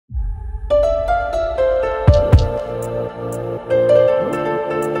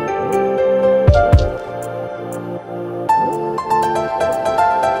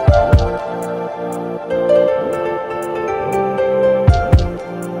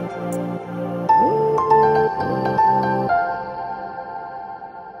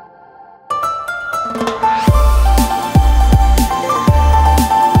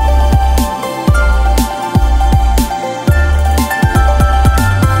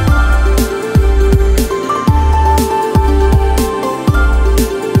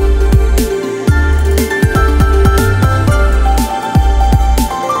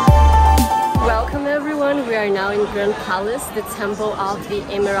temple of the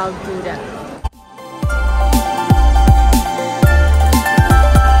Emerald Buddha.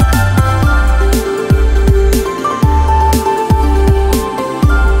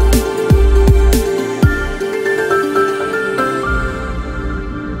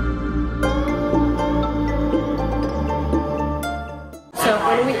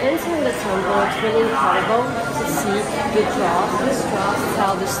 When we enter the temple, it's really incredible to see the straws. The straws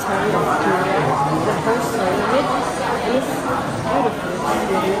tell the story of Buddha, the whole story of it, and it's beautiful.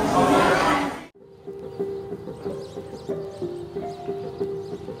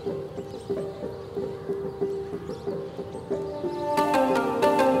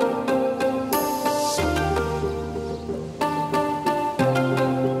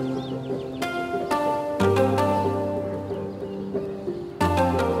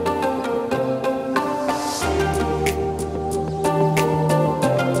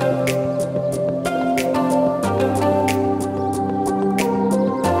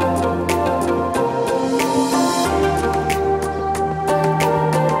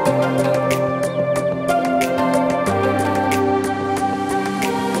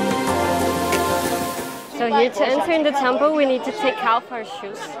 So here to enter in the temple, we need to take off our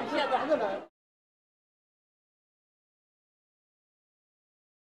shoes.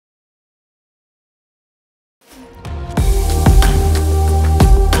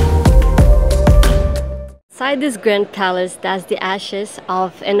 Inside this grand palace, that's the ashes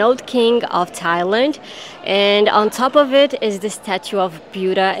of an old king of Thailand, and on top of it is the statue of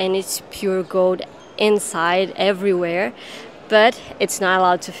Buddha, and it's pure gold inside everywhere, but it's not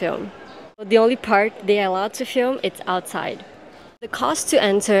allowed to film. The only part they are allowed to film is outside. The cost to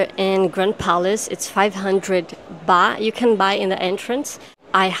enter in Grand Palace, it's 500 baht. You can buy in the entrance.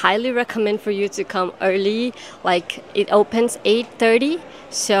 I highly recommend for you to come early, like it opens 8:30,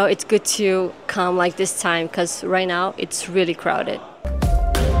 so it's good to come like this time because right now it's really crowded.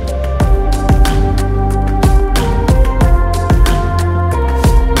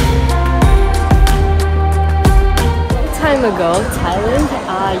 Time ago, Thailand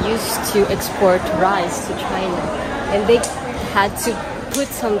used to export rice to China, and they had to put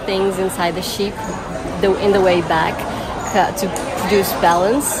some things inside the ship in the way back to produce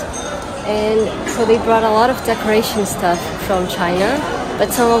balance. And so they brought a lot of decoration stuff from China,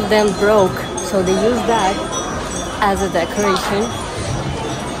 but some of them broke, so they used that as a decoration.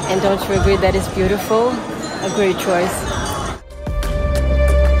 And don't you agree that it's beautiful? A great choice.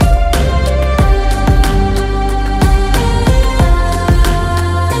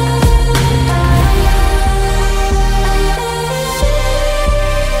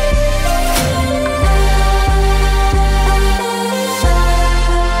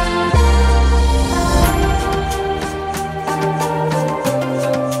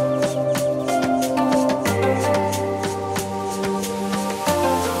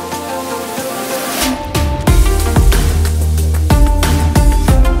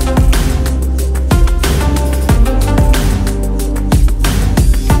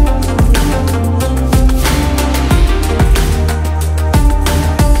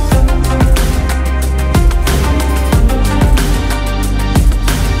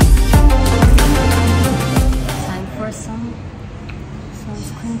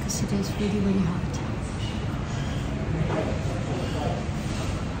 Because it is really, really hot.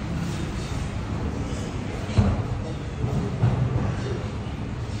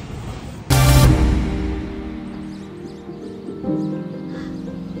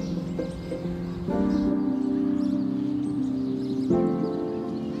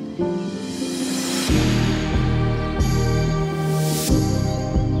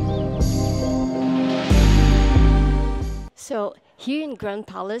 So here in Grand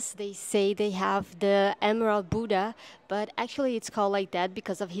Palace, they say they have the Emerald Buddha, but actually it's called like that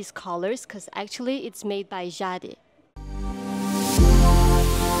because of his colors, because actually it's made by jade.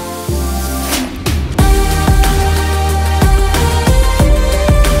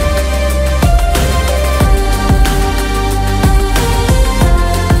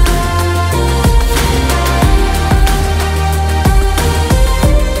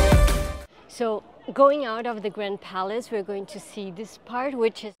 So going out of the Grand Palace, we're going to see this part,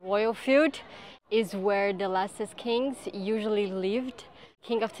 which is royal field, is where the last kings usually lived.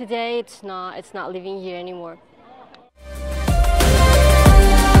 King of today, it's not living here anymore.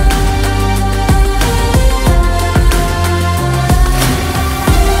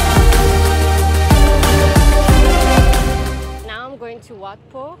 Now I'm going to Wat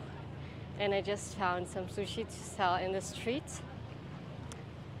Po, and I just found some sushi to sell in the street.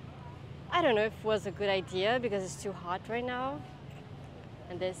 I don't know if it was a good idea because it's too hot right now,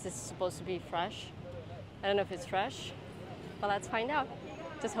 and this is supposed to be fresh. I don't know if it's fresh. But let's find out.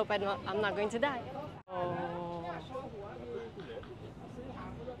 Just hope I'm not going to die. Oh.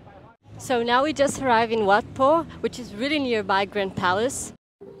 So now we just arrived in Wat Po, which is really nearby Grand Palace.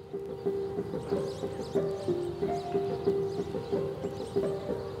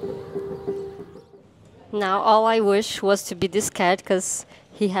 Now all I wish was to be this cat because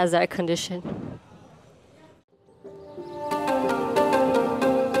he has air condition.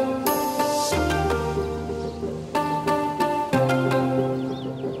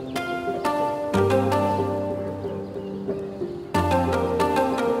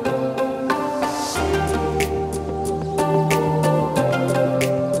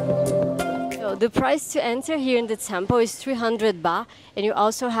 The price to enter here in the temple is 300 baht, and you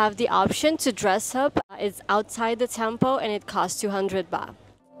also have the option to dress up. It's outside the temple and it costs 200 baht.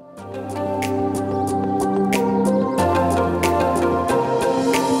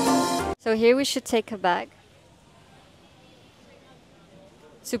 So here we should take a bag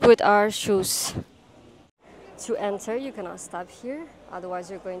to put our shoes. To enter, you cannot stop here,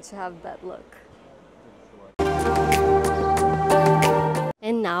 otherwise you're going to have bad luck.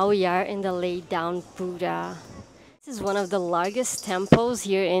 And now we are in the laid down Buddha. This is one of the largest temples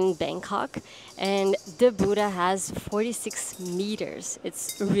here in Bangkok, and the Buddha has 46 meters.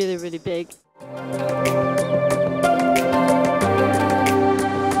 It's really, really big.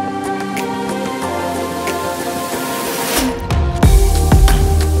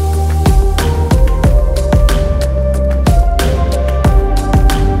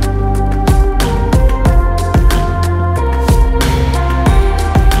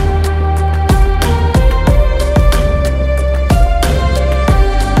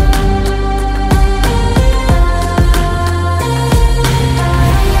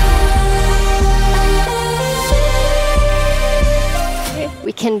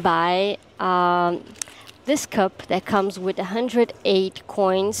 Can buy this cup that comes with 108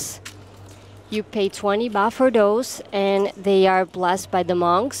 coins. You pay 20 baht for those, and they are blessed by the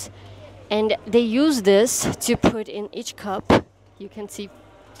monks, and they use this to put in each cup. You can see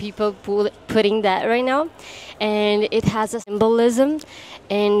people putting that right now, and it has a symbolism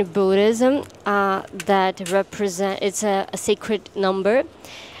in Buddhism that represent, it's a sacred number.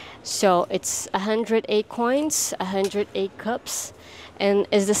 So it's 108 coins, 108 cups, and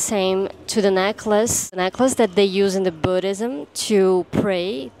is the same to the necklace. The necklace that they use in the Buddhism to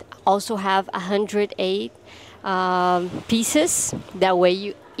pray also have 108 pieces. That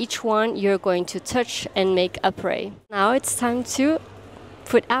way, each one you're going to touch and make a prayer. Now it's time to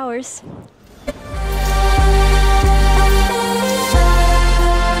put ours.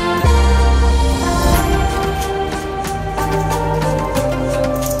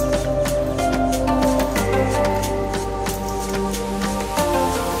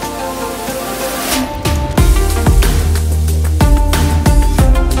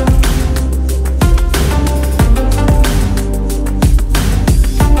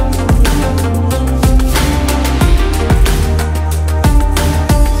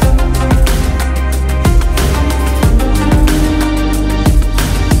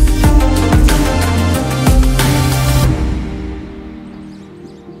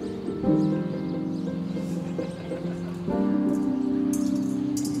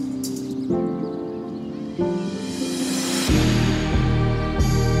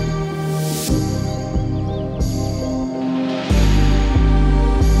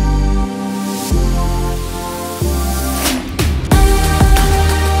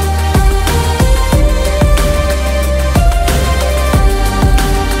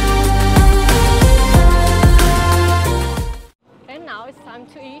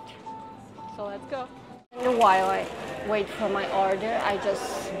 So let's go. And while I wait for my order, I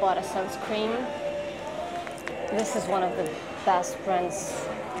just bought a sunscreen. This is one of the best brands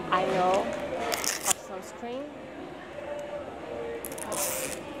I know of sunscreen.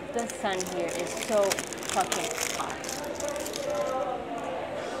 The sun here is so fucking hot. So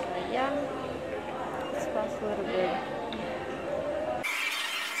yeah, let's pass a little bit.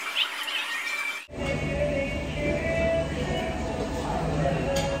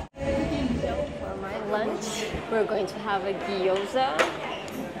 Lunch, we're going to have a gyoza,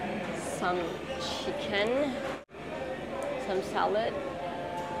 some chicken, some salad,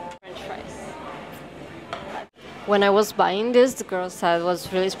 french fries. When I was buying this, the girl said it was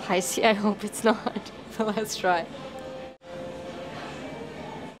really spicy. I hope it's not, but let's try.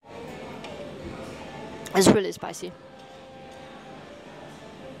 It's really spicy,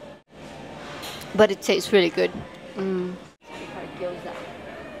 but it tastes really good. Gyoza.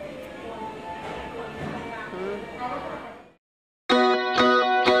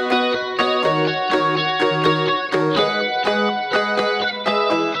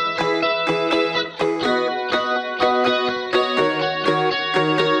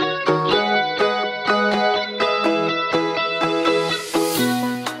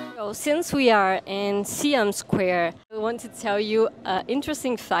 Yes, we are in Siam Square. I want to tell you an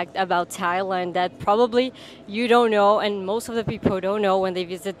interesting fact about Thailand that probably you don't know and most of the people don't know when they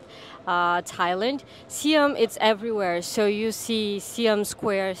visit Thailand. Siam, it's everywhere. So you see Siam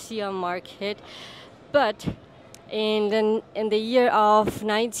Square, Siam Market. But in the year of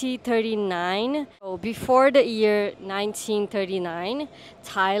 1939, so before the year 1939,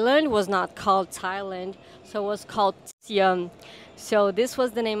 Thailand was not called Thailand, so it was called Siam. So this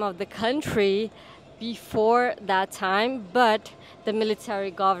was the name of the country before that time, but the military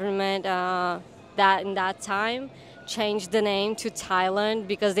government that in that time changed the name to Thailand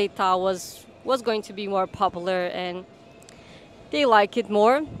because they thought was going to be more popular and they like it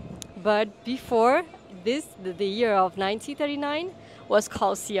more. But before this, the year of 1939 was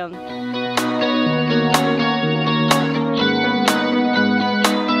called Siam.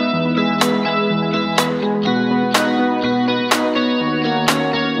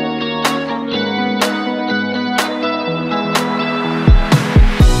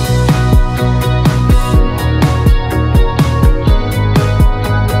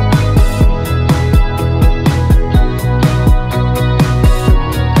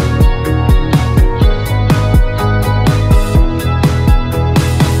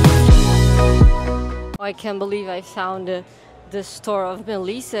 I can't believe I found the store of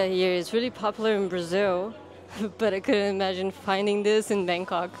Melissa here. It's really popular in Brazil, but I couldn't imagine finding this in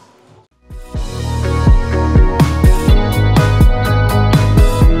Bangkok.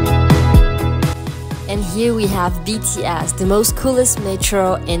 And here we have BTS, the most coolest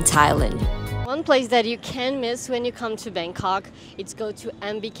metro in Thailand. One place that you can't miss when you come to Bangkok, it's go to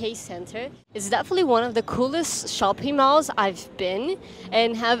MBK Center. It's definitely one of the coolest shopping malls I've been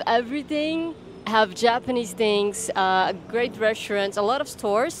and have everything. Have Japanese things, great restaurants, a lot of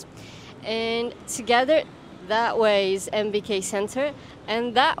stores, and together that way is MBK Center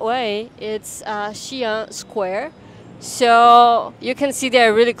and that way it's Siam Square, so you can see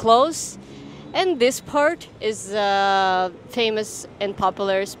they're really close. And this part is a famous and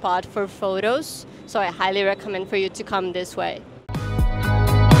popular spot for photos, so I highly recommend for you to come this way.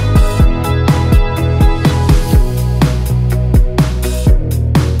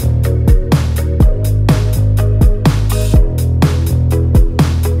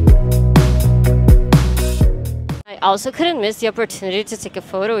 I also couldn't miss the opportunity to take a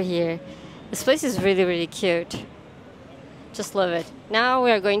photo here. This place is really, really cute. Just love it. Now we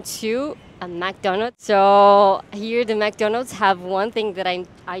are going to a McDonald's. So here the McDonald's have one thing that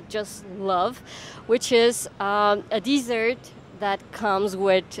I just love, which is a dessert that comes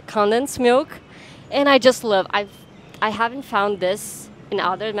with condensed milk. And I just love, I haven't found this in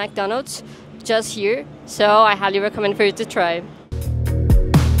other McDonald's, just here. So I highly recommend for you to try.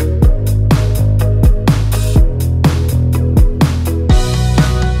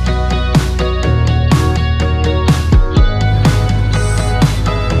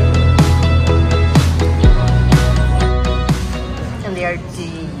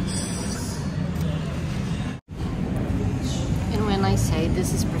 And when I say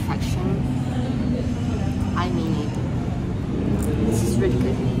this is perfection, I mean it. This is really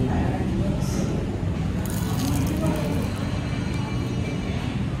good.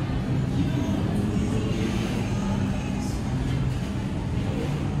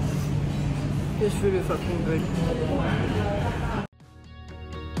 It's really fucking good.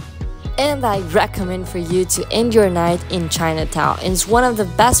 And I recommend for you to end your night in Chinatown. It's one of the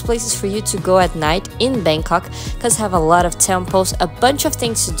best places for you to go at night in Bangkok because have a lot of temples, a bunch of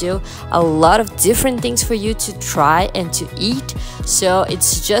things to do, a lot of different things for you to try and to eat. So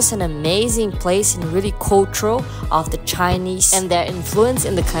it's just an amazing place and really cultural of the Chinese and their influence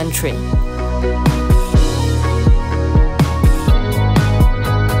in the country.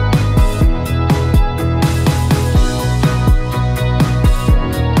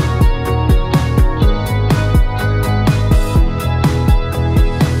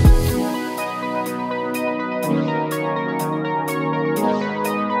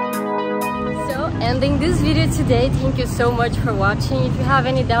 Ending this video today. Thank you so much for watching. If you have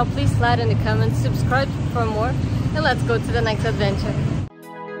any doubt, please slide in the comments, subscribe for more, and let's go to the next adventure.